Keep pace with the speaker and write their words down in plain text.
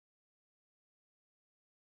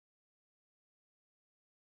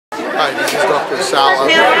Hi, this is Dr.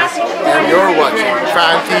 Salvador, and you're watching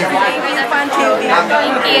Fan TV. Fan TV.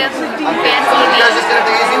 Thank you. Fan TV. You guys just gonna have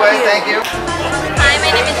the easy way, thank you. Hi,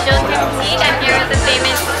 my name is Josie. I'm here with the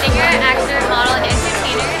famous singer, actor, model, and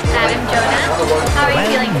entertainer, Adam Jona. How are you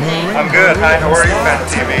feeling today? I'm good. Hi, how are you, Fan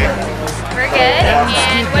TV? We're good.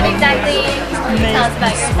 And what exactly can you tell us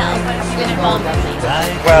about yourself? What have you been involved with?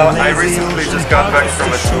 Well, I recently just got back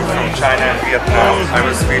from a tour from China and Vietnam. I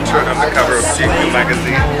was featured on the cover of GQ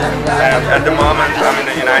magazine. And at the moment, I'm in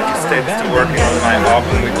the United States still working on my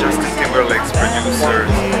album with Justin Timberlake's producer,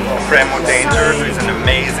 Premo Danger, who is an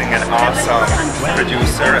amazing and awesome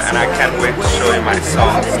producer, and I can't wait to show you my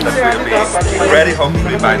songs that will be ready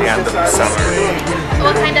hopefully by the end of the summer.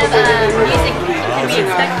 What kind of music can we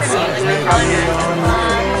expect from you? Like what genre?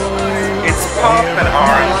 It's pop and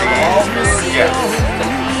R&B, yes.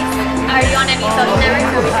 Are you on any social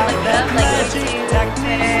networks where we can look it up? Like YouTube,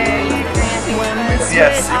 Twitter, Instagram, Facebook?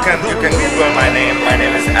 Yes, you can Google my name. My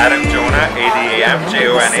name is Adam Jona,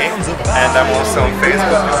 A-D-A-M-J-O-N-A, and I'm also on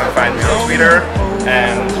Facebook. You can find me on Twitter,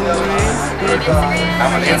 and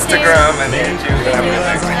I'm on Instagram and YouTube and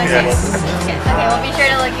everything. Yes. Okay, we'll be sure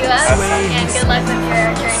to look you up.